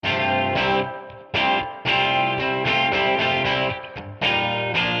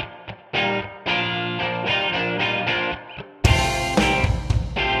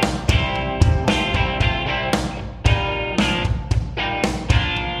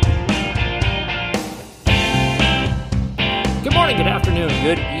morning, good afternoon,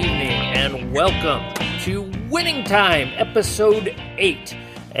 good evening, and welcome to Winning Time, Episode 8.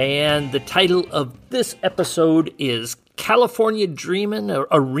 And the title of this episode is California Dreamin',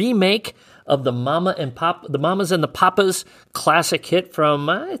 a remake of the Mamas and the Papas classic hit from,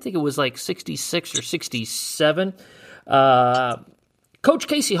 I think it was like 66 or 67. Coach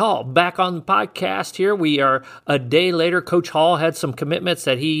Casey Hall back on the podcast here. We are a day later. Coach Hall had some commitments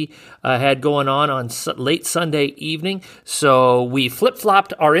that he had going on late Sunday evening. So we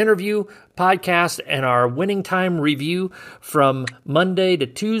flip-flopped our interview podcast and our Winning Time review from Monday to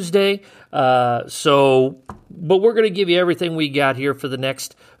Tuesday. But we're going to give you everything we got here for the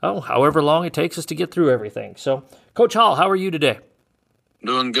next, however long it takes us to get through everything. So, Coach Hall, how are you today?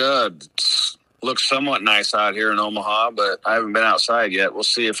 Doing good. Looks somewhat nice out here in Omaha, but I haven't been outside yet. We'll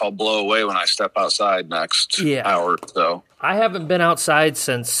see if I'll blow away when I step outside next hour or so. I haven't been outside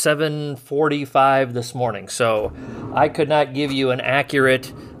since 7:45 this morning, so I could not give you an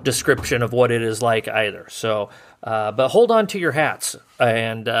accurate description of what it is like either. So, but hold on to your hats,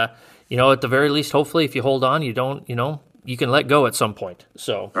 and at the very least, hopefully, if you hold on, you don't, you can let go at some point.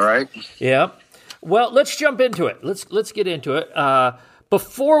 So, all right, yeah. Well, let's jump into it. Let's get into it.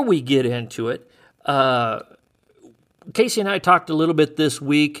 Before we get into it, Casey and I talked a little bit this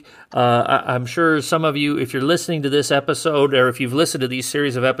week. I'm sure some of you, if you're listening to this episode, or if you've listened to these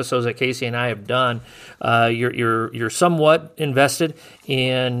series of episodes that Casey and I have done, you're somewhat invested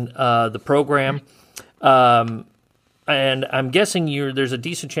in the program, and I'm guessing there's a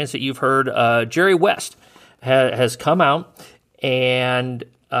decent chance that you've heard Jerry West has come out and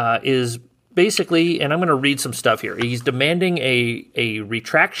is basically, and I'm going to read some stuff here. He's demanding a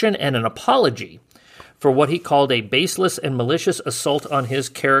retraction and an apology for what he called a baseless and malicious assault on his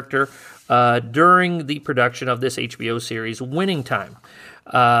character during the production of this HBO series, Winning Time.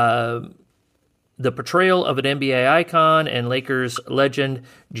 The portrayal of an NBA icon and Lakers legend,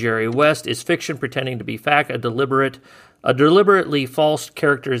 Jerry West, is fiction pretending to be fact, a deliberately false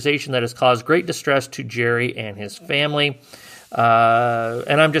characterization that has caused great distress to Jerry and his family.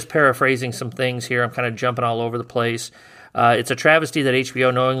 And I'm just paraphrasing some things here. I'm kind of jumping all over the place. It's a travesty that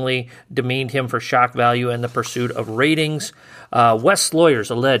HBO knowingly demeaned him for shock value and the pursuit of ratings. West's lawyers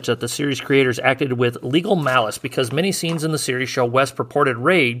allege that the series creators acted with legal malice because many scenes in the series show West's purported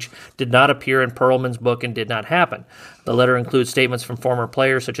rage did not appear in Perlman's book and did not happen. The letter includes statements from former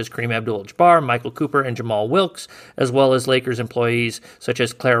players such as Kareem Abdul-Jabbar, Michael Cooper, and Jamal Wilkes, as well as Lakers employees such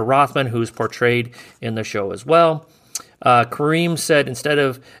as Claire Rothman, who's portrayed in the show as well. Kareem said instead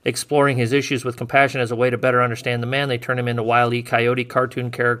of exploring his issues with compassion as a way to better understand the man, they turned him into a Wile E. Coyote cartoon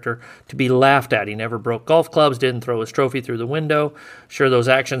character to be laughed at. He never broke golf clubs, didn't throw his trophy through the window. Sure, those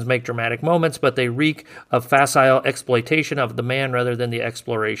actions make dramatic moments, but they reek of facile exploitation of the man rather than the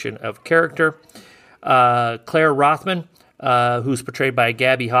exploration of character. Claire Rothman, who's portrayed by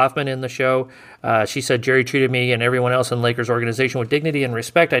Gabby Hoffman in the show, she said, Jerry treated me and everyone else in the Lakers organization with dignity and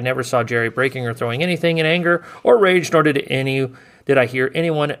respect. I never saw Jerry breaking or throwing anything in anger or rage, nor did I hear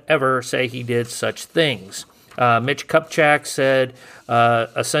anyone ever say he did such things. Mitch Kupchak said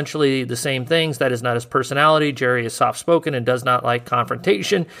essentially the same things. That is not his personality. Jerry is soft-spoken and does not like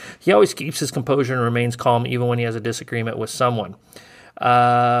confrontation. He always keeps his composure and remains calm even when he has a disagreement with someone.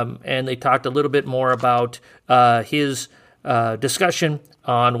 And they talked a little bit more about his discussion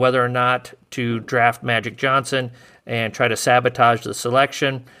on whether or not to draft Magic Johnson and try to sabotage the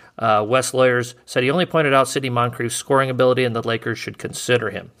selection. West lawyers said he only pointed out Sidney Moncrief's scoring ability and the Lakers should consider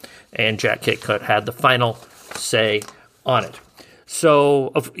him. And Jack Kitcut had the final say on it.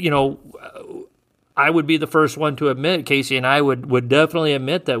 So, I would be the first one to admit, Casey and I would definitely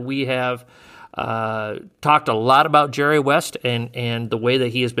admit that we have talked a lot about Jerry West and the way that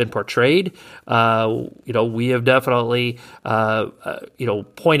he has been portrayed. We have definitely,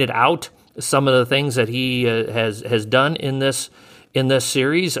 pointed out some of the things that he has done in this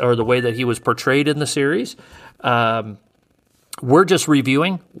series, or the way that he was portrayed in the series. We're just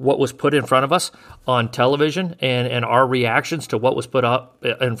reviewing what was put in front of us on television and our reactions to what was put up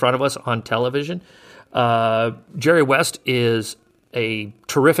in front of us on television. Jerry West is a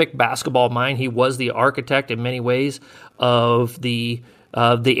terrific basketball mind. He was the architect in many ways of the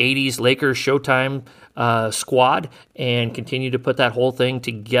 80s Lakers Showtime squad and continued to put that whole thing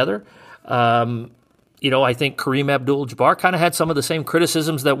together. I think Kareem Abdul-Jabbar kind of had some of the same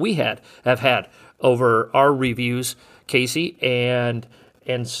criticisms that we have had over our reviews, Casey, and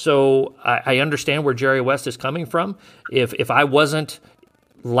so I understand where Jerry West is coming from. If I wasn't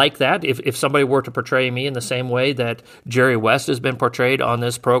like that, if somebody were to portray me in the same way that Jerry West has been portrayed on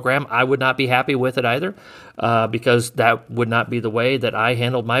this program, I would not be happy with it either, because that would not be the way that I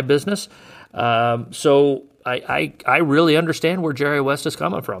handled my business. So I really understand where Jerry West is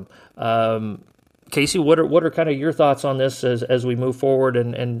coming from. Casey, what are kind of your thoughts on this as we move forward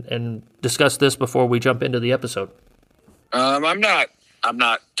and discuss this before we jump into the episode? I'm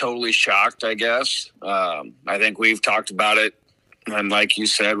not totally shocked, I guess. I think we've talked about it, and like you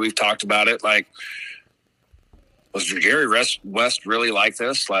said, we've talked about it. Like, was Jerry West really like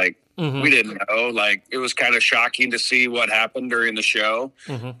this? Like, we didn't know. Like, it was kind of shocking to see what happened during the show.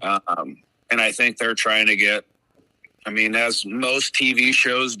 And I think they're trying to get, I mean, as most TV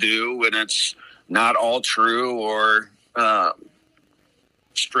shows do, when it's not all true or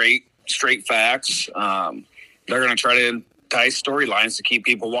straight facts, they're going to try to entice storylines to keep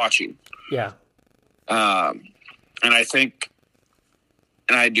people watching. Yeah. And I think,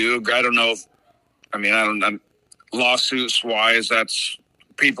 and I do, I don't know if, lawsuits wise, that's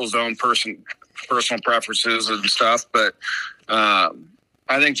people's own personal preferences and stuff. But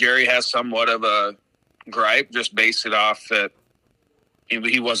I think Jerry has somewhat of a gripe, just based it off that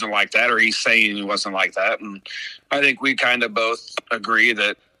he wasn't like that, or he's saying he wasn't like that. And I think we kind of both agree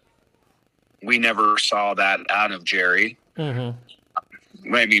that we never saw that out of Jerry. I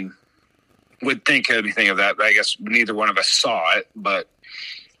mean, would think anything of that. I guess neither one of us saw it, but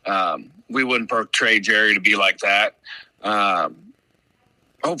we wouldn't portray Jerry to be like that.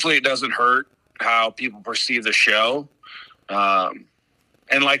 Hopefully it doesn't hurt how people perceive the show. And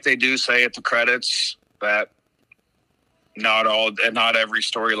like they do say at the credits, that not every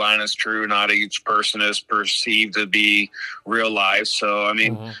storyline is true. Not each person is perceived to be real life. So, I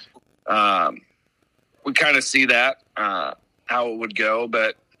mean, we kind of see that, how it would go,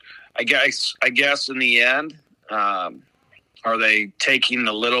 but I guess in the end, are they taking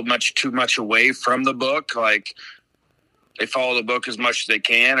a little too much away from the book? Like, they follow the book as much as they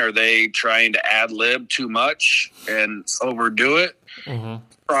can. Are they trying to ad lib too much and overdo it?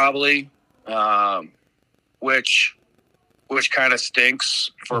 Probably, which kind of stinks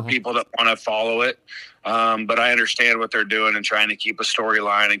for people that want to follow it. But I understand what they're doing and trying to keep a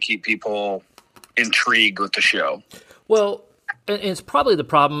storyline and keep people intrigued with the show. Well, it's probably the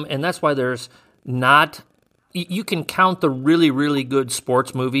problem, and that's why there's not. You can count the really, really good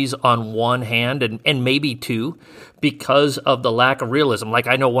sports movies on one hand and maybe two, because of the lack of realism. Like,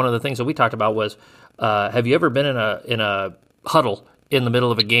 I know one of the things that we talked about was, have you ever been in a huddle in the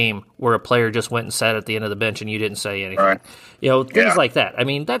middle of a game where a player just went and sat at the end of the bench and you didn't say anything? Right. Things like that. I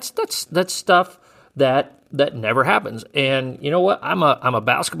mean, that's stuff that never happens. And you know what? I'm a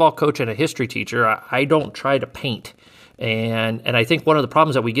basketball coach and a history teacher. I don't try to paint. And I think one of the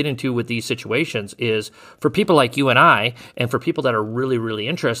problems that we get into with these situations is, for people like you and I, and for people that are really, really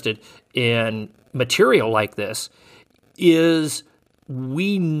interested in material like this, is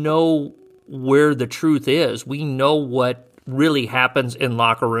we know where the truth is. We know what really happens in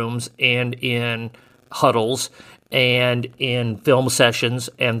locker rooms and in huddles and in film sessions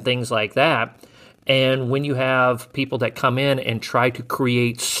and things like that. And when you have people that come in and try to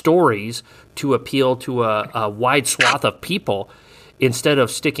create stories to appeal to a wide swath of people, instead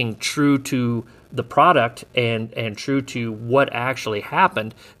of sticking true to the product and true to what actually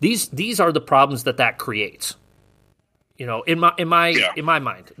happened, these are the problems that creates. In my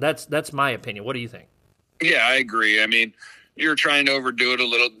mind, that's my opinion. What do you think? Yeah, I agree. I mean, you're trying to overdo it a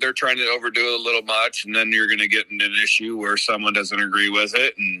little. They're trying to overdo it a little much, and then you're going to get in an issue where someone doesn't agree with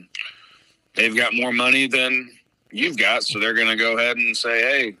it, and they've got more money than you've got, so they're going to go ahead and say,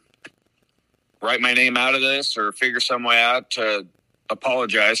 hey, write my name out of this, or figure some way out to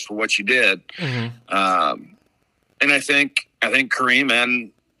apologize for what you did. And I think Kareem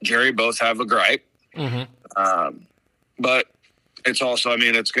and Jerry both have a gripe. But it's also, I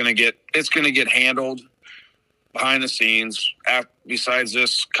mean, it's going to get handled behind the scenes. Besides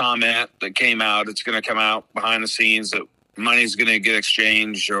this comment that came out, it's going to come out behind the scenes that money's going to get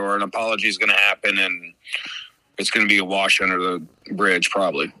exchanged, or an apology is going to happen, and it's going to be a wash under the bridge,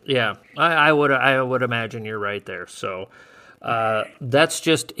 probably. Yeah, I would imagine you're right there. So that's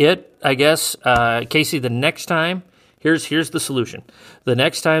just it, I guess. Casey, the next time, here's the solution. The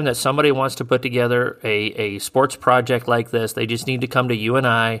next time that somebody wants to put together a sports project like this, they just need to come to you and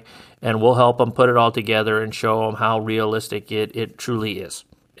I, and we'll help them put it all together and show them how realistic it truly is.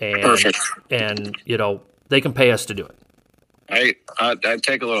 And, Perfect. And, they can pay us to do it. I'd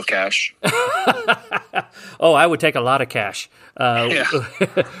take a little cash. Oh, I would take a lot of cash.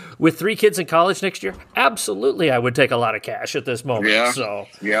 With 3 kids in college next year, absolutely I would take a lot of cash at this moment. Yeah. So,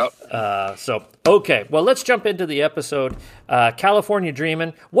 yep. Okay. Well, let's jump into the episode. California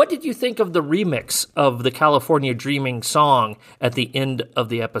Dreamin'. What did you think of the remix of the California Dreaming song at the end of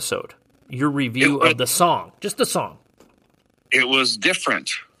the episode? Your review of the song. Just the song. It was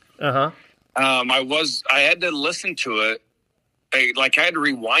different. I had to listen to it. I had to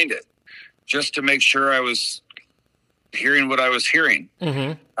rewind it just to make sure I was hearing what I was hearing.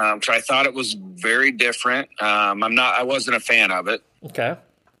 Mm-hmm. So I thought it was very different. I wasn't a fan of it. Okay.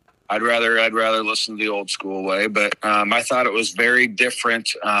 I'd rather listen to the old school way, but I thought it was very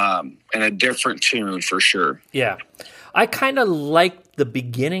different and a different tune for sure. Yeah. I kind of liked the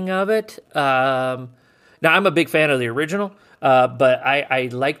beginning of it. Now, I'm a big fan of the original, but I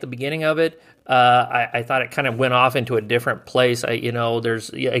liked the beginning of it. I thought it kind of went off into a different place.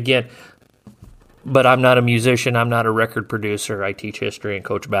 But I'm not a musician. I'm not a record producer. I teach history and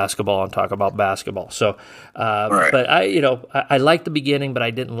coach basketball and talk about basketball. So, Right. but I liked the beginning, but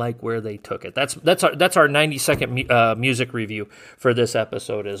I didn't like where they took it. That's our 90-second music review for this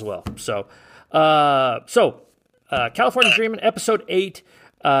episode as well. So, California Dreamin', episode 8.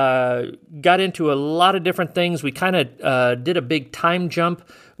 Got into a lot of different things. We kind of did a big time jump.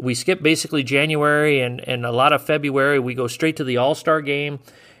 We skipped basically January and a lot of February. We go straight to the All-Star game.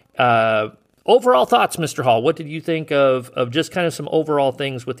 Overall thoughts, Mr. Hall. What did you think of just kind of some overall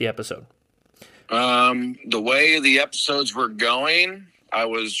things with the episode? The way the episodes were going, I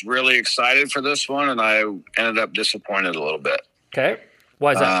was really excited for this one, and I ended up disappointed a little bit. Okay.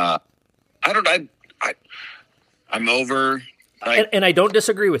 Why is that? I'm over. And I don't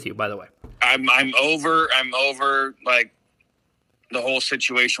disagree with you, by the way. I'm over like the whole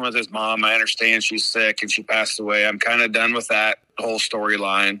situation with his mom. I understand she's sick and she passed away. I'm kind of done with that whole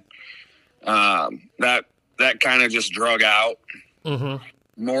storyline. That kind of just drug out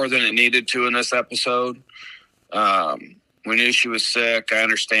more than it needed to in this episode. We knew she was sick. I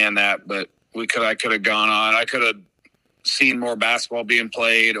understand that, but I could have gone on. I could have seen more basketball being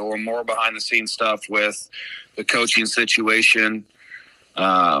played or more behind the scenes stuff with the coaching situation,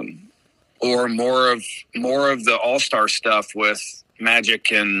 or more of the all-star stuff with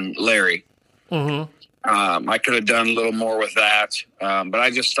Magic and Larry. I could have done a little more with that. But I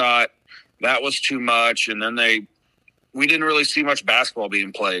just thought that was too much. And then we didn't really see much basketball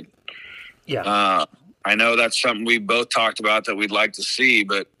being played. Yeah. I know that's something we both talked about that we'd like to see,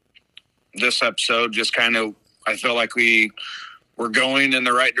 but this episode just kind of, I feel like we were going in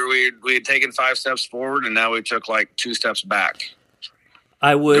the right direction. We had taken 5 steps forward, and now we took like 2 steps back.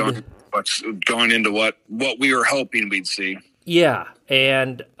 I would going into what we were hoping we'd see. Yeah,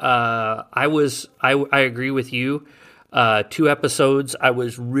 and I agree with you. 2 episodes ago, I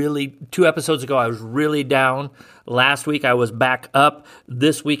was really down. Last week, I was back up.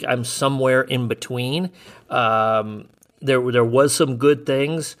 This week, I'm somewhere in between. There was some good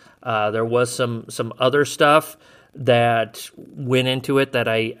things. There was some other stuff that went into it that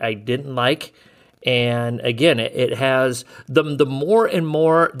I didn't like. And again, it has the more and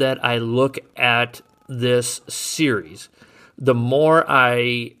more that I look at this series, the more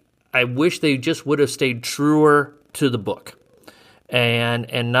I wish they just would have stayed truer to the book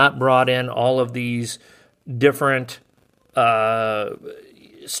and not brought in all of these different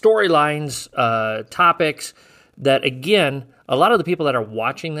storylines, topics that, again, a lot of the people that are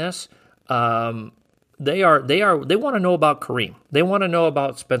watching this, they want to know about Kareem. They want to know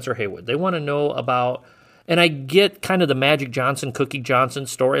about Spencer Haywood. They want to know about, and I get kind of the Magic Johnson, Cookie Johnson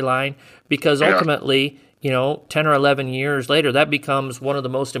storyline because ultimately, 10 or 11 years later, that becomes one of the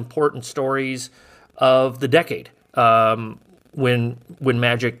most important stories of the decade. When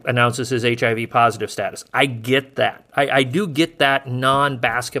Magic announces his HIV positive status, I get that. I do get that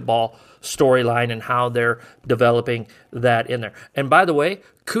non-basketball storyline and how they're developing that in there. And by the way,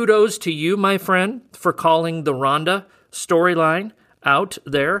 kudos to you, my friend, for calling the Rhonda storyline out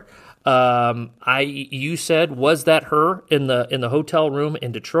there. You said, was that her in the hotel room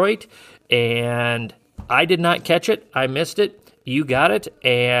in Detroit? And I did not catch it. I missed it. You got it.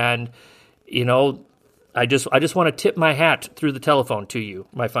 And I just want to tip my hat through the telephone to you,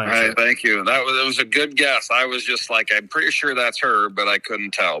 my fine sir. All right, thank you. It was a good guess. I was just like, I'm pretty sure that's her, but I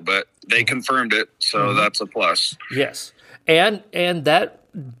couldn't tell. But they confirmed it, so that's a plus. Yes, and that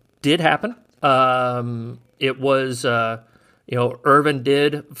did happen. It was, Irvin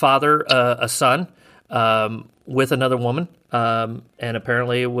did father a son with another woman, and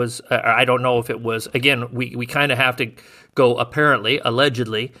apparently it was. I don't know if it was. Again, we kind of have to go apparently,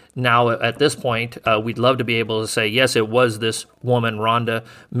 allegedly. Now at this point, we'd love to be able to say yes, it was this woman, Rhonda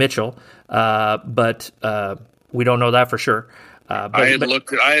Mitchell, but we don't know that for sure. I had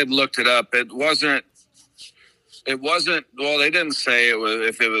looked it up. It wasn't. Well, they didn't say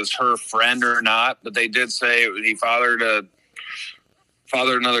if it was her friend or not, but they did say he fathered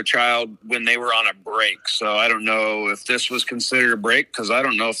another child when they were on a break. So I don't know if this was considered a break because I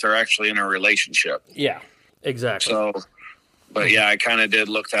don't know if they're actually in a relationship. Yeah, exactly. So But yeah, I kind of did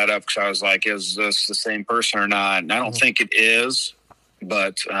look that up because I was like, is this the same person or not? And I don't think it is,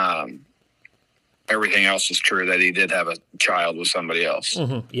 but everything else is true, that he did have a child with somebody else.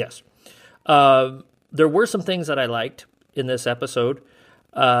 Yes. There were some things that I liked in this episode.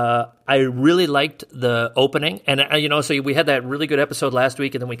 I really liked the opening, and so we had that really good episode last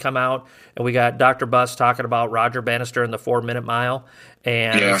week, and then we come out and we got Dr. Buss talking about Roger Bannister and the 4-minute mile,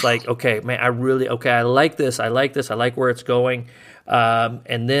 and it's like, okay, man, I like this. I like where it's going.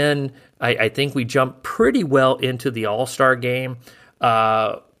 And then I think we jump pretty well into the All-Star game.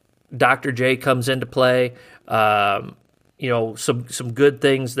 Dr. J comes into play. Some good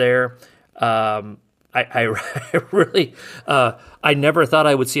things there. I really, I never thought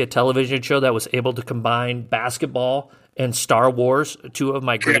I would see a television show that was able to combine basketball and Star Wars, two of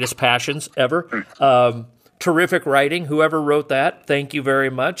my greatest passions ever. Terrific writing, whoever wrote that, thank you very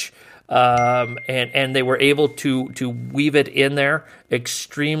much. And they were able to weave it in there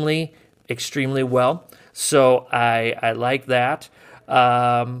extremely, extremely well. So I like that.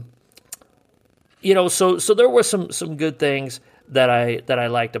 So there were some good things that I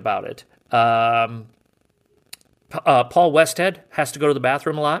liked about it. Paul Westhead has to go to the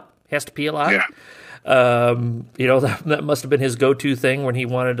bathroom a lot. He has to pee a lot. Yeah. That must have been his go-to thing when he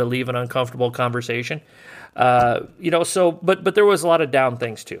wanted to leave an uncomfortable conversation. But there was a lot of down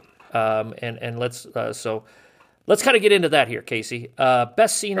things too. And let's kind of get into that here, Casey.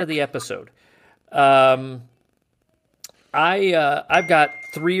 Best scene of the episode. I've got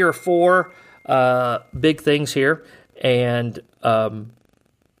 3 or 4 big things here, and so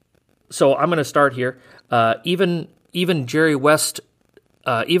I'm going to start here. Even Jerry West,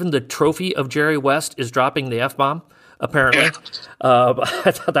 even the trophy of Jerry West is dropping the F-bomb, apparently.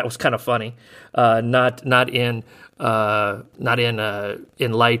 I thought that was kind of funny. Not in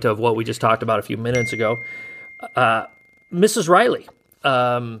light of what we just talked about a few minutes ago. Mrs. Riley,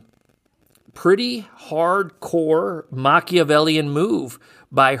 pretty hardcore Machiavellian move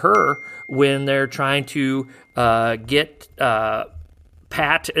by her when they're trying to get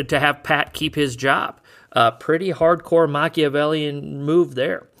Pat to have Pat keep his job. Pretty hardcore Machiavellian move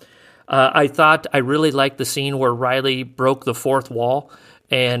there. I really liked the scene where Riley broke the fourth wall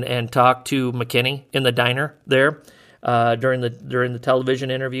and talked to McKinney in the diner there during the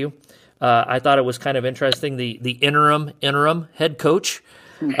television interview. I thought it was kind of interesting, the interim head coach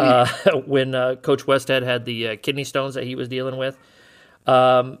when Coach Westhead had the kidney stones that he was dealing with.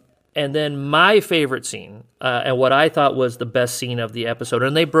 And then my favorite scene, and what I thought was the best scene of the episode,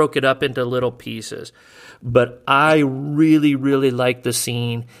 and they broke it up into little pieces, but I really, really liked the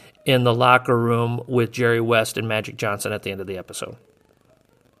scene in the locker room with Jerry West and Magic Johnson at the end of the episode.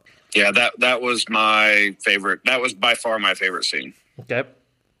 Yeah, that was my favorite. That was by far my favorite scene. Okay.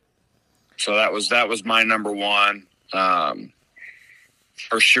 So that was my number one,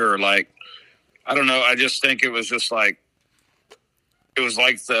 for sure. Like, I don't know. I just think it was just like, it's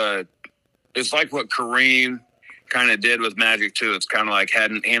like what Kareem kind of did with Magic too. It's kind of like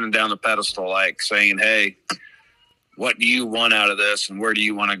handing down the pedestal, like saying, "Hey, what do you want out of this, and where do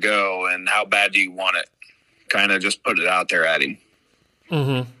you want to go, and how bad do you want it?" Kind of just put it out there at him.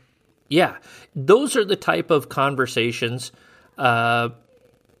 Mm-hmm. Yeah, those are the type of conversations that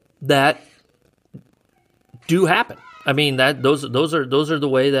do happen. I mean, those are the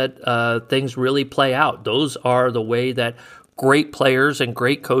way that things really play out. Those are the way that great players and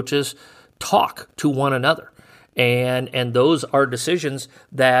great coaches talk to one another. And those are decisions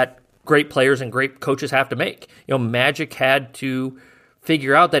that great players and great coaches have to make. Magic had to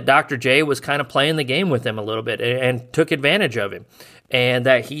figure out that Dr. J was kind of playing the game with him a little bit and took advantage of him. And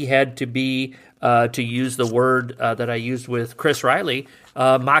that he had to be, to use the word that I used with Chris Riley,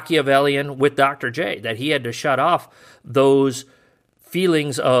 Machiavellian with Dr. J, that he had to shut off those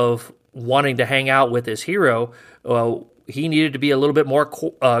feelings of wanting to hang out with his hero. He needed to be a little bit more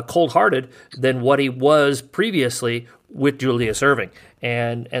cold-hearted than what he was previously with Julius Erving,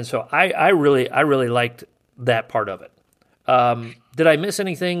 and so I really liked that part of it. Did I miss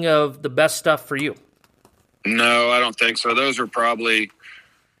anything of the best stuff for you? No, I don't think so. Those are probably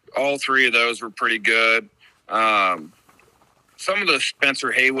all 3 of those were pretty good. Some of the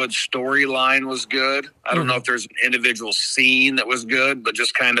Spencer Haywood storyline was good. I don't know if there's an individual scene that was good, but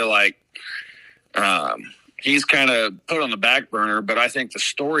just kind of like. He's kind of put on the back burner, but I think the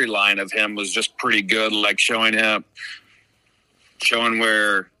storyline of him was just pretty good, like showing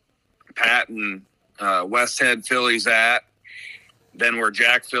where Pat and Westhead feel he's at, then where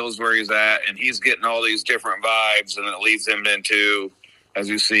Jack feels where he's at, and he's getting all these different vibes, and it leads him into, as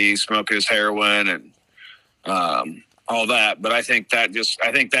you see, smoking his heroin and all that. But I think that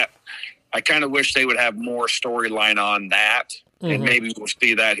I kind of wish they would have more storyline on that. And maybe we'll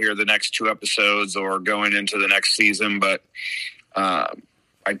see that here the next 2 episodes or going into the next season. But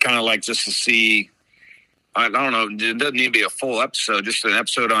I'd kind of like just to see, I don't know, it doesn't need to be a full episode, just an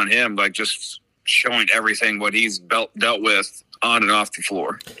episode on him, like just showing everything, what he's dealt with on and off the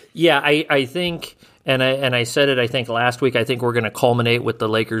floor. Yeah, I think, and I said it, I think last week, I think we're going to culminate with the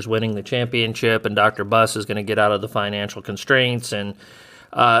Lakers winning the championship, and Dr. Buss is going to get out of the financial constraints, and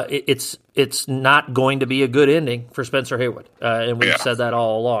it's not going to be a good ending for Spencer Haywood, and we've said that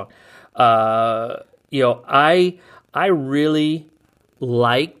all along. I really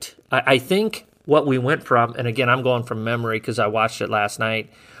liked, I think what we went from, and again, I'm going from memory because I watched it last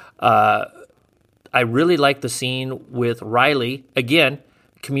night. I really liked the scene with Riley, again,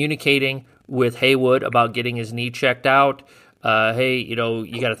 communicating with Haywood about getting his knee checked out. Hey, you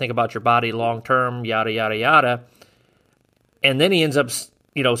got to think about your body long term, yada, yada, yada. And then he ends up,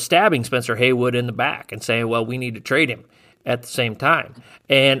 stabbing Spencer Haywood in the back and saying, well, we need to trade him at the same time.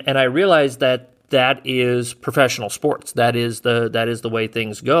 And I realized that is professional sports. That is the way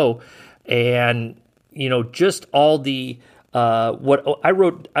things go. And, just all the, what I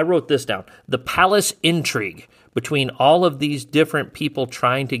wrote this down, the palace intrigue between all of these different people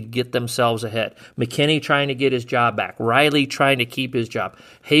trying to get themselves ahead. McKinney trying to get his job back. Riley trying to keep his job.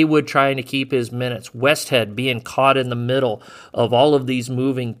 Haywood trying to keep his minutes. Westhead being caught in the middle of all of these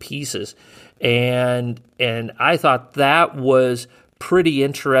moving pieces. And I thought that was pretty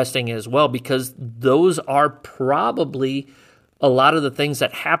interesting as well, because those are probably a lot of the things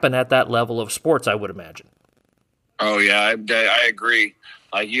that happen at that level of sports, I would imagine. Oh, yeah, I agree.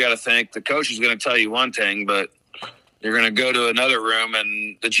 Like, you got to think the coach is going to tell you one thing, but you're going to go to another room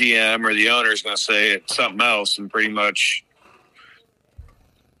and the GM or the owner is going to say it's something else, and pretty much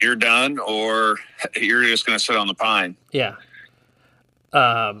you're done or you're just going to sit on the pine. Yeah.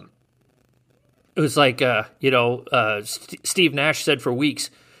 It was like, Steve Nash said for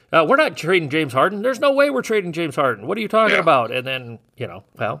weeks, we're not trading James Harden. There's no way we're trading James Harden. What are you talking about? And then,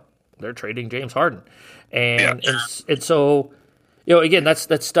 they're trading James Harden. And so, again,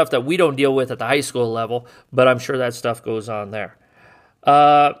 that's stuff that we don't deal with at the high school level, but I'm sure that stuff goes on there.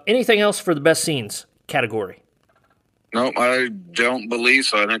 Anything else for the best scenes category? No, I don't believe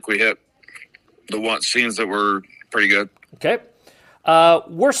so. I think we hit the scenes that were pretty good. Okay.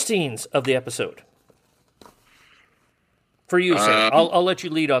 Worst scenes of the episode? For you, sir. I'll let you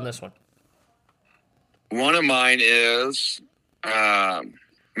lead on this one. One of mine is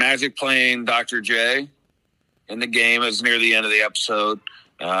Magic playing Dr. J in the game. Is near the end of the episode,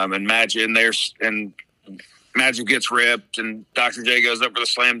 and Magic gets ripped, and Dr. J goes up for the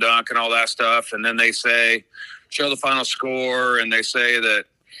slam dunk and all that stuff, and then they show the final score, and they say that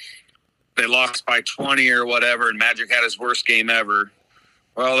they lost by 20 or whatever, and Magic had his worst game ever.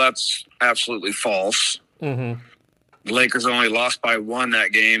 Well, that's absolutely false. Mm-hmm. The Lakers only lost by 1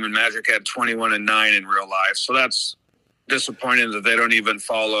 that game, and Magic had 21-9 in real life. So that's disappointing that they don't even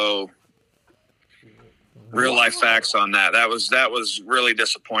follow real life facts on that. That was really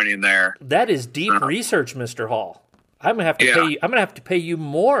disappointing there. That is deep research, Mr. Hall. I'm gonna have to pay you. I'm gonna have to pay you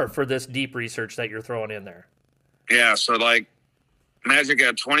more for this deep research that you're throwing in there. Yeah. So Magic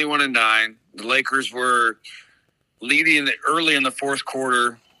had 21-9. The Lakers were leading early in the fourth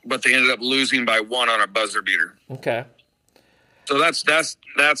quarter, but they ended up losing by 1 on a buzzer beater. Okay. So that's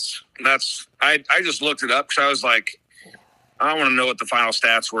I just looked it up because I was like, I want to know what the final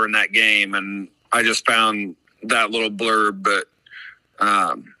stats were in that game, and I just found that little blurb. But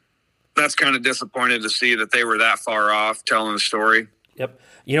that's kind of disappointing to see that they were that far off telling the story. Yep.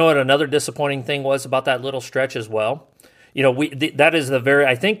 You know what another disappointing thing was about that little stretch as well? That is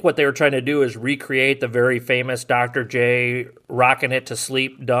I think what they were trying to do is recreate the very famous Dr. J rocking it to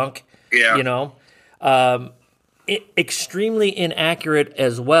sleep dunk. Yeah. Extremely inaccurate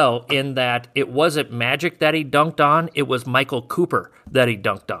as well, in that it wasn't Magic that he dunked on, it was Michael Cooper that he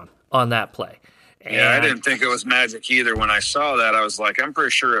dunked on that play. I didn't think it was Magic either. When I saw that, I was like, I'm pretty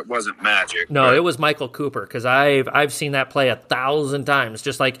sure it wasn't Magic. No, it was Michael Cooper, because I've seen that play 1,000 times,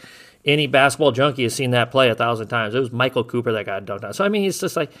 just like any basketball junkie has seen that play 1,000 times. It was Michael Cooper that got dunked on. So, I mean, it's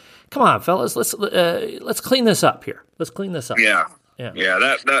just like, come on, fellas, let's clean this up here. Let's clean this up. Yeah.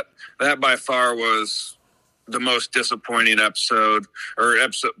 That by far was the most disappointing episode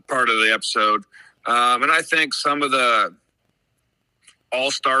part of the episode. And I think some of the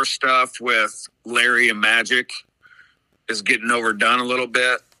all-star stuff with Larry and Magic is getting overdone a little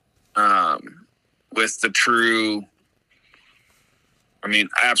bit, with the true I mean,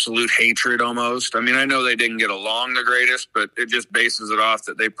 absolute hatred almost. I mean, I know they didn't get along the greatest, but it just bases it off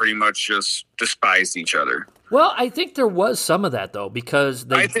that they pretty much just despised each other. Well, I think there was some of that, though, because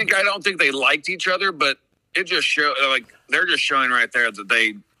I don't think they liked each other, but it just showed, like, they're just showing right there that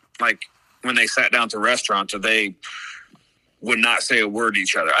they, like, when they sat down to restaurants, that they would not say a word to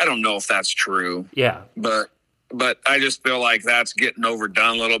each other. I don't know if that's true. Yeah. But I just feel like that's getting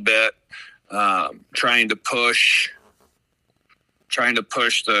overdone a little bit. Trying to push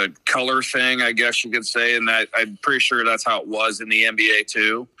the color thing, I guess you could say, and that I'm pretty sure that's how it was in the NBA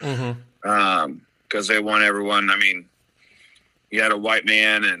too. Because they want everyone. I mean, you had a white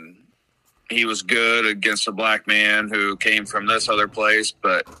man and he was good against a black man who came from this other place,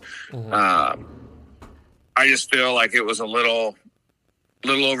 but I just feel like it was a little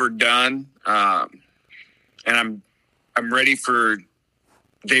overdone, and I'm ready for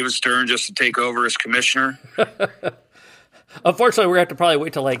David Stern just to take over as commissioner. Unfortunately, we're going to have to probably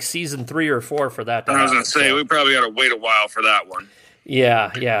wait till like season 3 or 4 for that to happen. I was going to say, we probably got to wait a while for that one.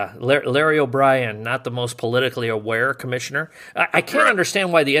 Yeah. Larry O'Brien, not the most politically aware commissioner. I can't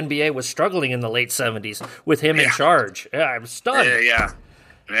understand why the NBA was struggling in the late 70s with him in charge. Yeah, I'm stunned.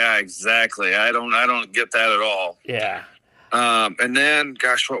 Yeah, exactly. I don't get that at all. Yeah. And then,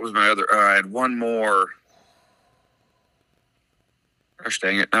 gosh, what was my other? I had one more. Gosh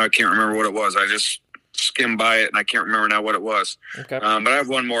dang it! Now I can't remember what it was. I just skimmed by it, and I can't remember now what it was. Okay. But I have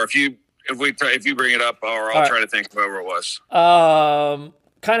one more. If you bring it up, or I'll try to think of whoever it was.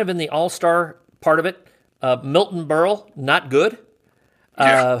 Kind of in the all-star part of it. Milton Berle, not good.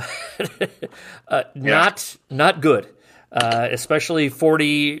 Not good. Especially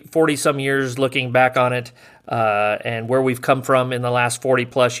 40 some years looking back on it, and where we've come from in the last 40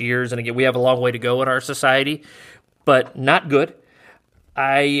 plus years. And again, we have a long way to go in our society, but not good.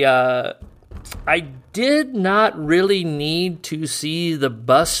 I did not really need to see the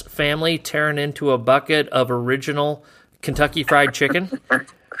Bus family turn into a bucket of original Kentucky Fried Chicken.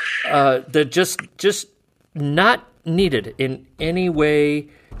 That just not needed in any way,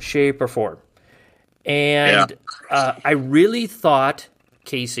 shape, or form. And I really thought,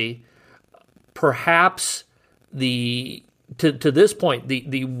 Casey, perhaps to this point,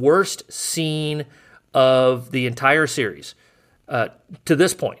 the worst scene of the entire series to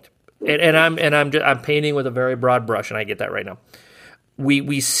this point, and I'm painting with a very broad brush, and I get that right now.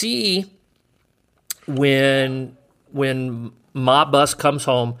 We see when Ma Bus comes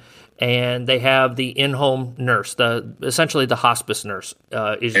home, and they have the in-home nurse, essentially the hospice nurse,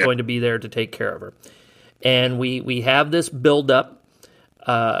 is going to be there to take care of her. And we have this build-up.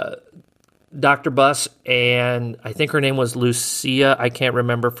 Dr. Bus, and I think her name was Lucia. I can't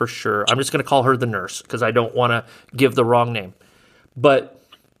remember for sure. I'm just going to call her the nurse because I don't want to give the wrong name. But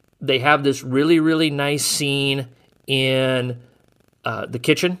they have this really, really nice scene in the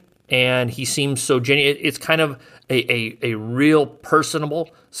kitchen, and he seems so genuine. It's kind of a real personable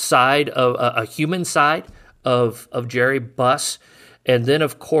side of a human side of Jerry Buss. And then,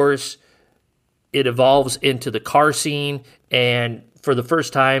 of course, it evolves into the car scene, and for the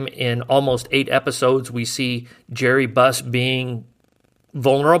first time in almost 8 episodes, we see Jerry Buss being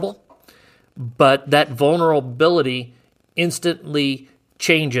vulnerable, but that vulnerability instantly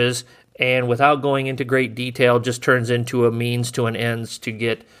changes, and without going into great detail, just turns into a means to an ends to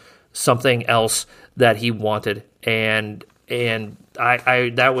get something else that he wanted. And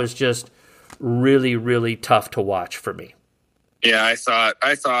I that was just really, really tough to watch for me. Yeah, I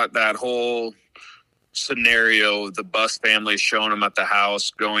thought that whole scenario, the Bus family showing him at the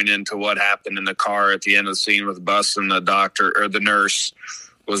house, going into what happened in the car at the end of the scene with Bus and the doctor or the nurse,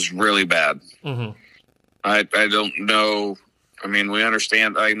 was really bad. Mm-hmm. I don't know. I mean, we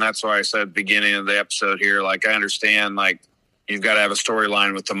understand, and that's why I said at the beginning of the episode here, like, I understand, like, you've got to have a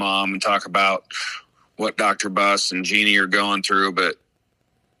storyline with the mom and talk about what Dr. Bus and Jeannie are going through, but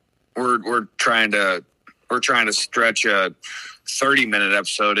we're trying to stretch a 30-minute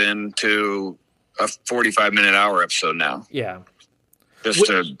episode into a 45-minute hour episode now. Yeah. Just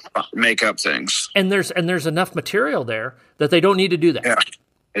to make up things. And there's enough material there that they don't need to do that. Yeah,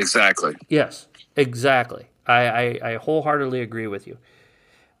 exactly. Yes, exactly. I wholeheartedly agree with you.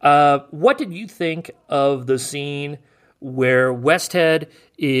 What did you think of the scene where Westhead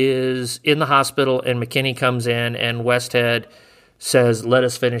is in the hospital and McKinney comes in and Westhead says, "Let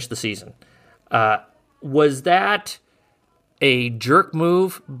us finish the season"? Was that a jerk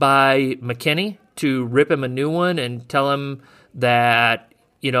move by McKinney to rip him a new one and tell him that,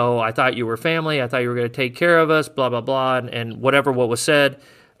 you know, I thought you were family, I thought you were going to take care of us, blah, blah, blah, and what was said?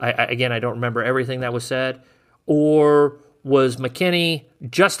 I don't remember everything that was said. Or was McKinney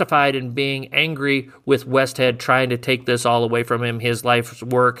justified in being angry with Westhead trying to take this all away from him, his life's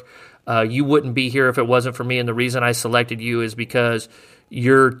work? You wouldn't be here if it wasn't for me, and the reason I selected you is because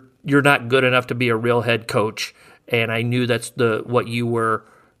you're not good enough to be a real head coach, and I knew that's what you were.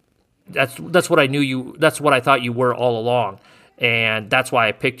 That's what I knew you. That's what I thought you were all along, and that's why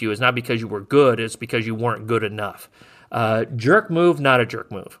I picked you. It's not because you were good; it's because you weren't good enough. Jerk move, not a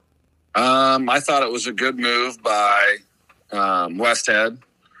jerk move. I thought it was a good move by Westhead.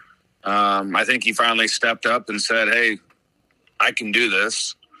 I think he finally stepped up and said, "Hey, I can do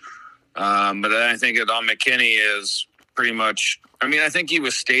this." But then I think on McKinney is pretty much. I mean, I think he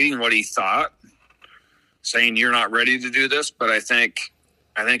was stating what he thought, saying you're not ready to do this. But I think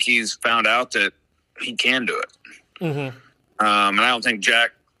he's found out that he can do it. Mm-hmm. And I don't think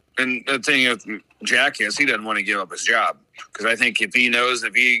Jack. And the thing with Jack is he doesn't want to give up his job, because I think if he knows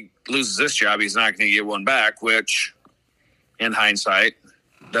if he loses this job, he's not going to get one back, which in hindsight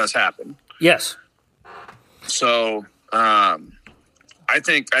does happen. Yes. So I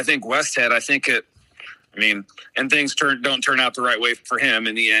think Westhead, and things don't turn out the right way for him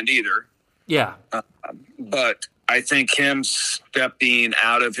in the end either. Yeah. But I think him stepping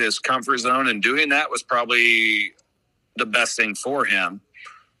out of his comfort zone and doing that was probably the best thing for him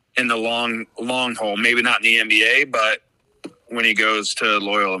in the long haul. Maybe not in the NBA, but when he goes to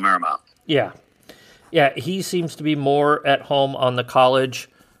Loyola Marymount. Yeah. Yeah, he seems to be more at home on the college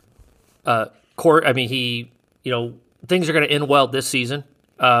court. I mean, things are going to end well this season,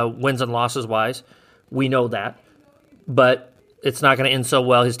 wins and losses wise. We know that. But it's not going to end so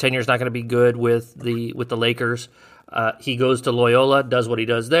well. His tenure is not going to be good with the Lakers. He goes to Loyola, does what he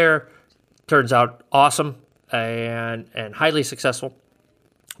does there, turns out awesome and highly successful.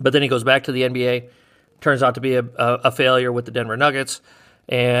 But then he goes back to the NBA, turns out to be a failure with the Denver Nuggets,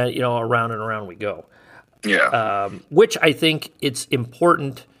 and around and around we go. Yeah. Which I think it's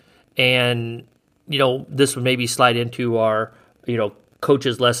important, and this would maybe slide into our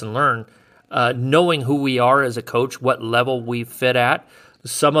coach's lesson learned. Knowing who we are as a coach, what level we fit at.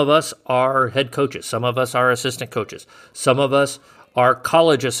 Some of us are head coaches. Some of us are assistant coaches. Some of us are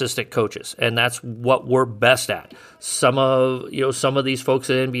college assistant coaches, and that's what we're best at. Some of these folks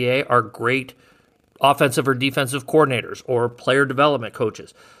at NBA are great offensive or defensive coordinators or player development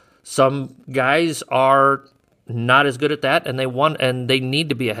coaches. Some guys are not as good at that, and they need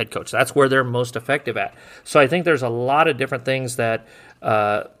to be a head coach. That's where they're most effective at. So I think there's a lot of different things that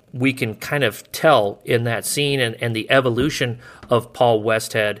we can kind of tell in that scene and the evolution of Paul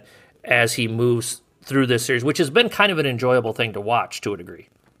Westhead as he moves through this series, which has been kind of an enjoyable thing to watch to a degree.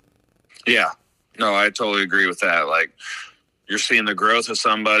 Yeah. No, I totally agree with that. Like, you're seeing the growth of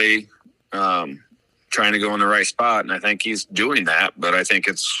somebody trying to go in the right spot, and I think he's doing that, but I think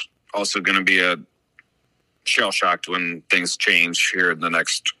it's also going to be a shell-shocked when things change here in the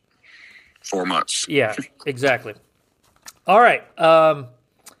next 4 months. Yeah, exactly. All right.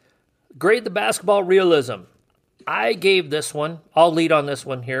 Grade the basketball realism. I gave this one, I'll lead on this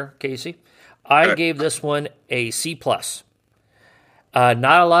one here, Casey. I gave this one a C+. Not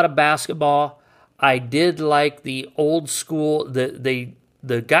a lot of basketball. I did like the old school, the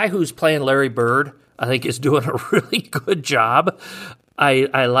guy who's playing Larry Bird, I think is doing a really good job.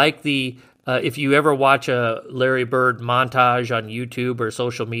 I like the, if you ever watch a Larry Bird montage on YouTube or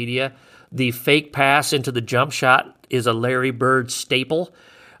social media, the fake pass into the jump shot is a Larry Bird staple.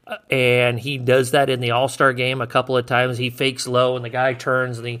 And he does that in the All-Star game a couple of times. He fakes low, and the guy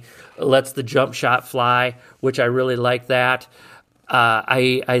turns, and he lets the jump shot fly, which I really like that.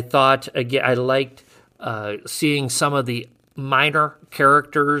 I thought, again, I liked seeing some of the minor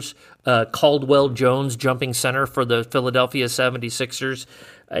characters, Caldwell Jones jumping center for the Philadelphia 76ers,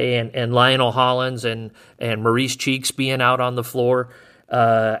 and Lionel Hollins and Maurice Cheeks being out on the floor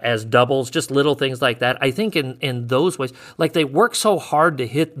as doubles, just little things like that. I think in those ways, like they work so hard to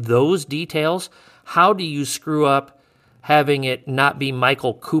hit those details, how do you screw up having it not be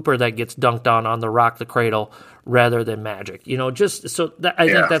Michael Cooper that gets dunked on the Rock the Cradle rather than Magic? Just so that, I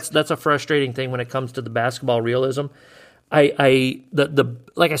think that's a frustrating thing when it comes to the basketball realism. Like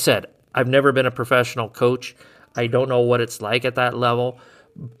I said, I've never been a professional coach. I don't know what it's like at that level,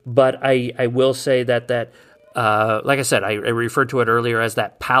 but I will say that like I said, I referred to it earlier as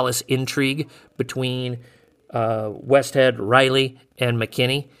that palace intrigue between Westhead, Riley, and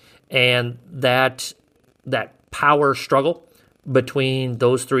McKinney, and that power struggle between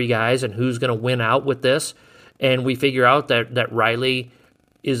those three guys and who's going to win out with this. And we figure out that Riley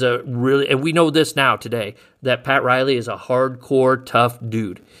is and we know this now today, that Pat Riley is a hardcore, tough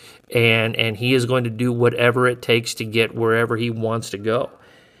dude, and he is going to do whatever it takes to get wherever he wants to go.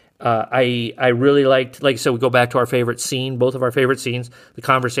 I really liked, like I said, we go back to our favorite scene, both of our favorite scenes, the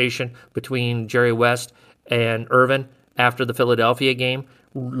conversation between Jerry West and Irvin after the Philadelphia game.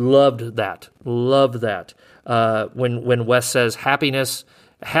 Loved that. When West says happy's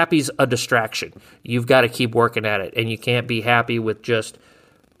a distraction. You've got to keep working at it, and you can't be happy with just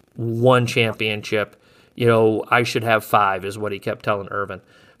one championship. I should have 5 is what he kept telling Irvin.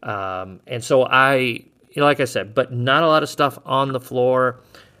 And so like I said, but not a lot of stuff on the floor.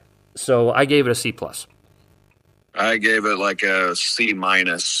 So I gave it a C+. I gave it like a C-.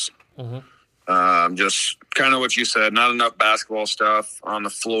 Just kind of what you said, not enough basketball stuff on the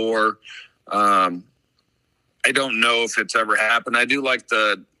floor. I don't know if it's ever happened. I do like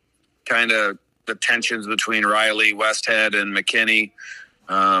the kind of the tensions between Riley, Westhead, and McKinney,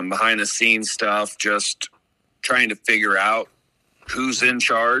 behind the scenes stuff, just trying to figure out who's in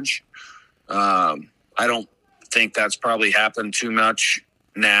charge. I don't think that's probably happened too much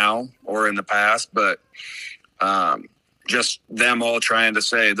now or in the past, but just them all trying to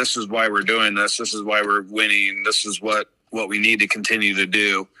say, this is why we're doing this. This is why we're winning. This is what we need to continue to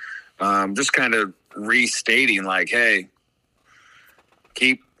do. Just kind of restating like, hey,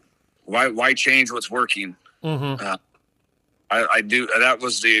 why change what's working? Mm-hmm. I do. That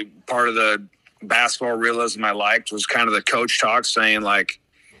was the part of the basketball realism I liked, was kind of the coach talk saying like,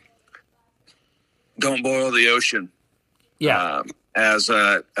 don't boil the ocean. Yeah. As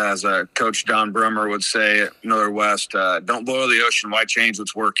a coach Don Brummer would say at Northern West, don't boil the ocean. Why change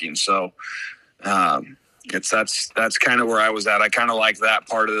what's working? So that's kind of where I was at. I kind of like that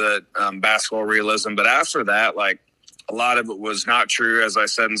part of the basketball realism. But after that, like, a lot of it was not true, as I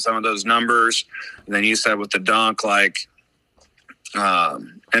said in some of those numbers. And then you said with the dunk, like,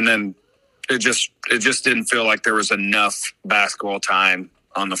 and then it just didn't feel like there was enough basketball time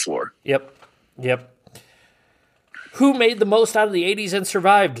on the floor. Yep. Who made the most out of the 80s and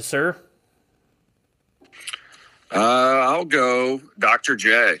survived, sir? I'll go Dr.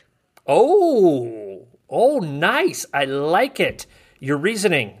 J. Oh, nice. I like it. Your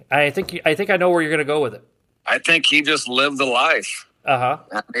reasoning. I think I know where you're going to go with it. I think he just lived the life. Uh-huh.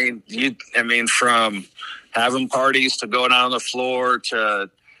 I mean, from having parties to going out on the floor to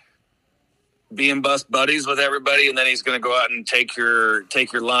being best buddies with everybody, and then he's going to go out and take your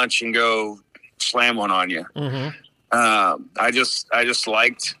lunch and go slam one on you. Mm-hmm. I just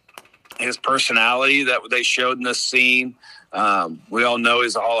liked his personality that they showed in this scene. We all know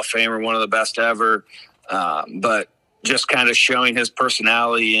he's a Hall of Famer, one of the best ever. But just kind of showing his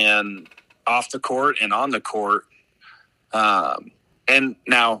personality in off the court and on the court. And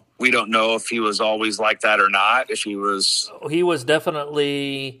now we don't know if he was always like that or not. If he was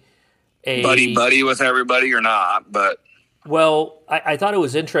definitely a buddy with everybody or not. But I thought it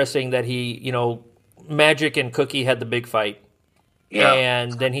was interesting that he, Magic and Cookie had the big fight. Yeah.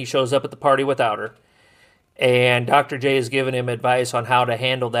 And then he shows up at the party without her. And Dr. J has given him advice on how to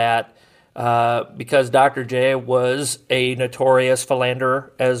handle that because Dr. J was a notorious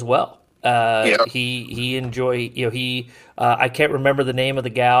philanderer as well. He enjoyed, I can't remember the name of the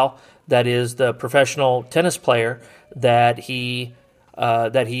gal that is the professional tennis player that he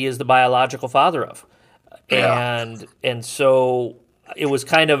is the biological father of. Yeah. And so it was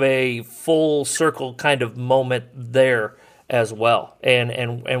kind of a full circle kind of moment there as well.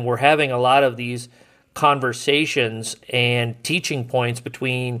 And we're having a lot of these conversations and teaching points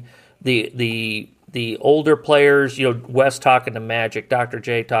between the older players, West talking to Magic, Dr.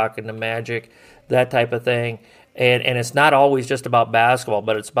 J talking to Magic, that type of thing. And it's not always just about basketball,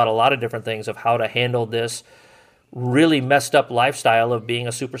 but it's about a lot of different things of how to handle this really messed up lifestyle of being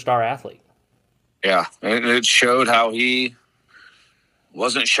a superstar athlete. Yeah, and it showed how he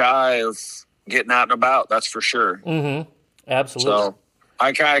wasn't shy of getting out and about, that's for sure. Mm-hmm. Absolutely. So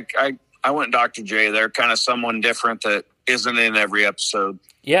I went Dr. J there, kind of someone different that isn't in every episode.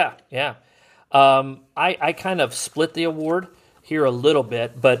 Yeah. I kind of split the award here a little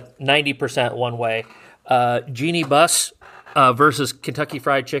bit, but 90% one way. Jeannie Buss versus Kentucky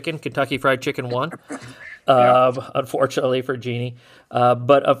Fried Chicken. Kentucky Fried Chicken won, unfortunately for Jeannie.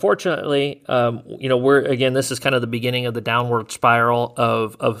 But unfortunately, this is kind of the beginning of the downward spiral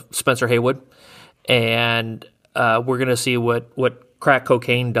of Spencer Haywood. And we're going to see what crack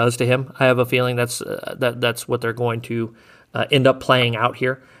cocaine does to him. I have a feeling that's what they're going to end up playing out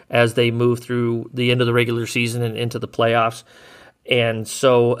here as they move through the end of the regular season and into the playoffs. And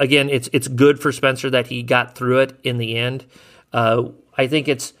so, again, it's good for Spencer that he got through it in the end. I think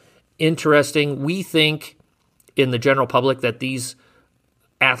it's interesting. We think in the general public that these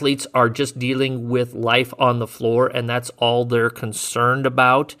athletes are just dealing with life on the floor, and that's all they're concerned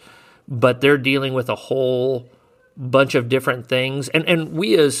about. But they're dealing with a whole bunch of different things. And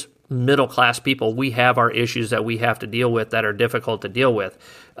we as middle-class people, we have our issues that we have to deal with that are difficult to deal with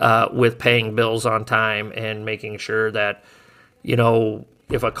paying bills on time and making sure that,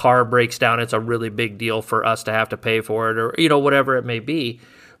 if a car breaks down, it's a really big deal for us to have to pay for it or, whatever it may be.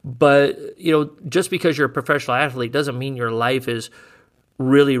 But, just because you're a professional athlete doesn't mean your life is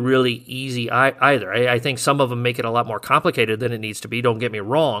really, really easy either. I think some of them make it a lot more complicated than it needs to be, don't get me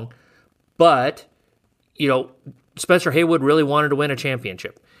wrong. But, Spencer Haywood really wanted to win a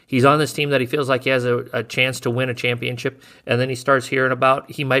championship. He's on this team that he feels like he has a chance to win a championship, and then he starts hearing about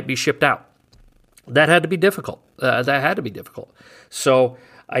he might be shipped out. That had to be difficult. So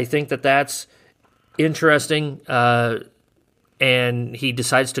I think that's interesting, and he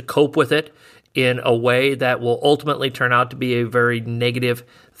decides to cope with it in a way that will ultimately turn out to be a very negative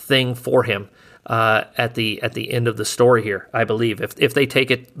thing for him at the end of the story here, I believe. If they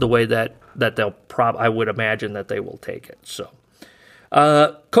take it the way that they'll I would imagine that they will take it. So,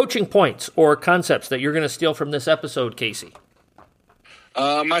 coaching points or concepts that you're going to steal from this episode, Casey.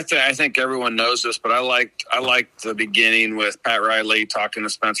 I think everyone knows this, but I liked the beginning with Pat Riley talking to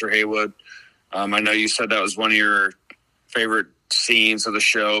Spencer Haywood. I know you said that was one of your favorite scenes of the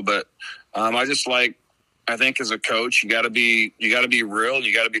show, but I think as a coach, you got to be real.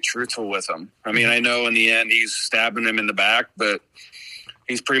 You got to be truthful with him. I mean, I know in the end he's stabbing him in the back, but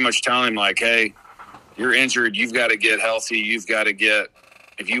he's pretty much telling him like, "Hey, you're injured. You've got to get healthy. You've got to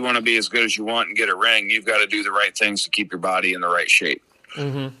if you want to be as good as you want and get a ring, you've got to do the right things to keep your body in the right shape."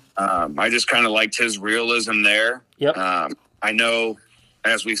 Mm-hmm. I just kind of liked his realism there. Yep. I know,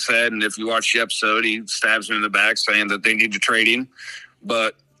 as we said, and if you watch the episode, he stabs him in the back saying that they need to trade him.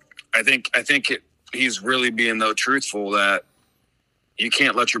 But I think he's really being, though, truthful that you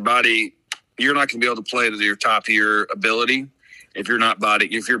can't let your body – you're not going to be able to play to your top of your ability if your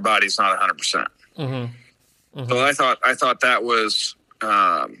body's not 100%. Mm-hmm. Mm-hmm. So I thought that was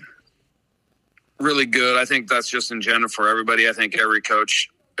really good. I think that's just in general for everybody. I think every coach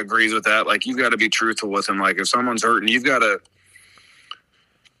agrees with that. Like, you've got to be truthful with them. Like, if someone's hurting, you've got to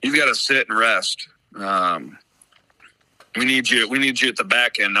sit and rest. We need you at the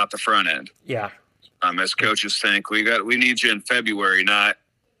back end, not the front end. Yeah. As coaches think we need you in February,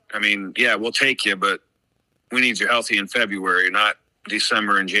 we'll take you, but we need you healthy in February, not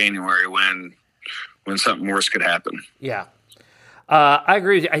December and January when something worse could happen. Yeah. I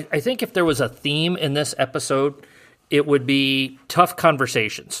agree with you. I think if there was a theme in this episode, it would be tough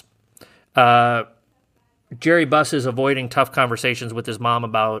conversations. Jerry Buss is avoiding tough conversations with his mom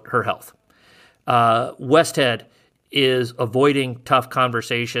about her health. Westhead is avoiding tough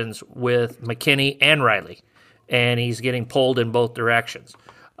conversations with McKinney and Riley, and he's getting pulled in both directions.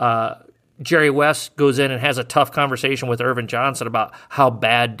 Jerry West goes in and has a tough conversation with Irvin Johnson about how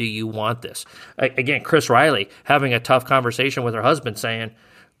bad do you want this. Again, Chris Riley having a tough conversation with her husband saying,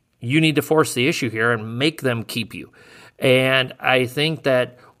 you need to force the issue here and make them keep you. And I think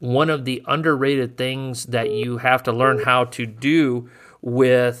that one of the underrated things that you have to learn how to do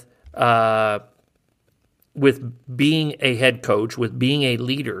with being a head coach, with being a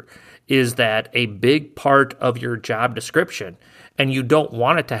leader, is that a big part of your job description, and you don't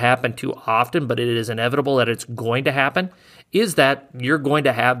want it to happen too often, but it is inevitable that it's going to happen, is that you're going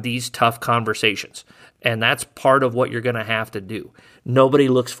to have these tough conversations. And that's part of what you're going to have to do. Nobody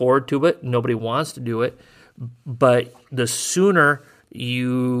looks forward to it. Nobody wants to do it. But the sooner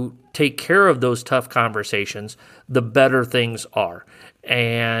you take care of those tough conversations, the better things are.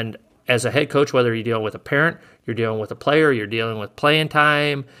 And as a head coach, whether you're dealing with a parent, you're dealing with a player, you're dealing with playing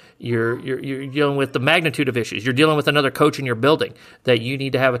time, you're dealing with the magnitude of issues, you're dealing with another coach in your building that you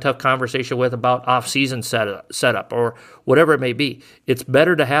need to have a tough conversation with about off-season setup or whatever it may be. It's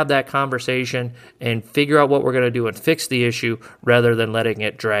better to have that conversation and figure out what we're going to do and fix the issue rather than letting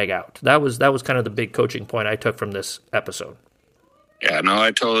it drag out. That was kind of the big coaching point I took from this episode. Yeah, no,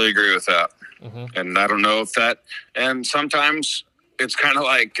 I totally agree with that. Mm-hmm. And I don't know if and sometimes it's kind of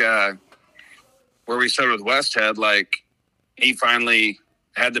like where we said with Westhead, like he finally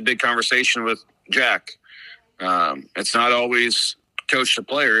had the big conversation with Jack. It's not always coach to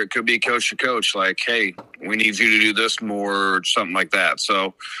player. It could be coach to coach. Like, hey, we need you to do this more or something like that.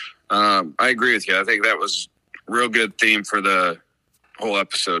 So I agree with you. I think that was a real good theme for the whole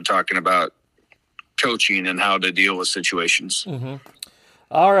episode, talking about coaching and how to deal with situations. Mm-hmm.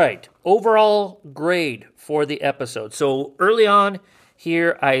 All right. Overall grade for the episode. So early on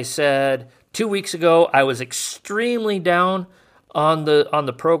here, I said 2 weeks ago, I was extremely down on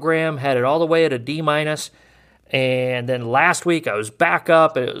the program, had it all the way at a D-. And then last week, I was back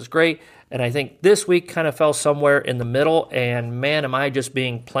up, and it was great. And I think this week kind of fell somewhere in the middle. And man, am I just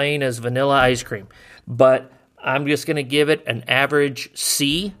being plain as vanilla ice cream. But I'm just going to give it an average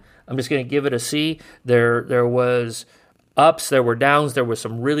C. I'm just going to give it a C. There was ups, there were downs, there was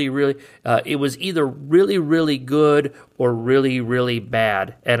some really, it was either really, really good or really, really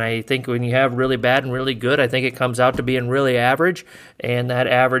bad. And I think when you have really bad and really good, I think it comes out to being really average, and that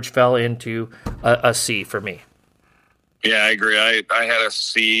average fell into a C for me. Yeah, I agree. I had a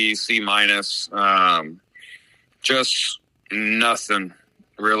C minus. Just nothing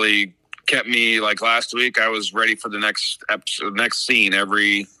really kept me, like last week, I was ready for the next episode, next scene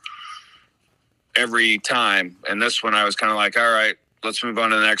every time. And this one I was kind of like, all right, let's move on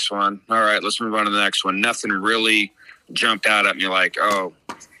to the next one. All right, let's move on to the next one. Nothing really jumped out at me like, oh,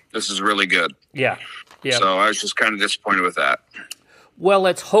 this is really good. Yeah. So I was just kind of disappointed with that. Well,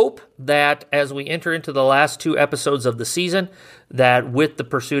 let's hope that as we enter into the last 2 episodes of the season, that with the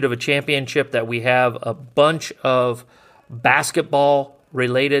pursuit of a championship, that we have a bunch of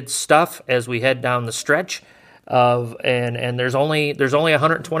basketball-related stuff as we head down the stretch. And there's only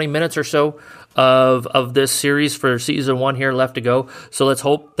 120 minutes or so of this series for season 1 here left to go. So let's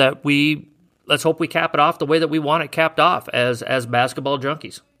hope we cap it off the way that we want it capped off as basketball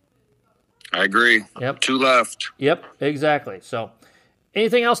junkies. I agree. Yep. 2 left. Yep, exactly. So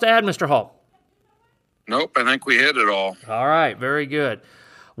anything else to add, Mr. Hall? Nope, I think we hit it all. All right, very good.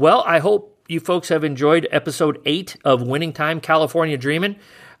 Well, I hope you folks have enjoyed episode 8 of Winning Time California Dreamin'.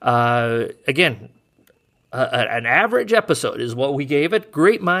 Again, an average episode is what we gave it.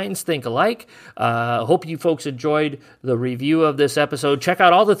 Great minds think alike. Hope you folks enjoyed the review of this episode. Check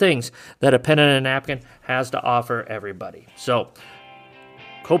out all the things that a pen and a napkin has to offer everybody. So,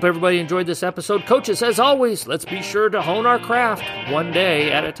 hope everybody enjoyed this episode. Coaches, as always, let's be sure to hone our craft one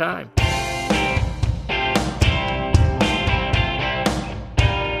day at a time.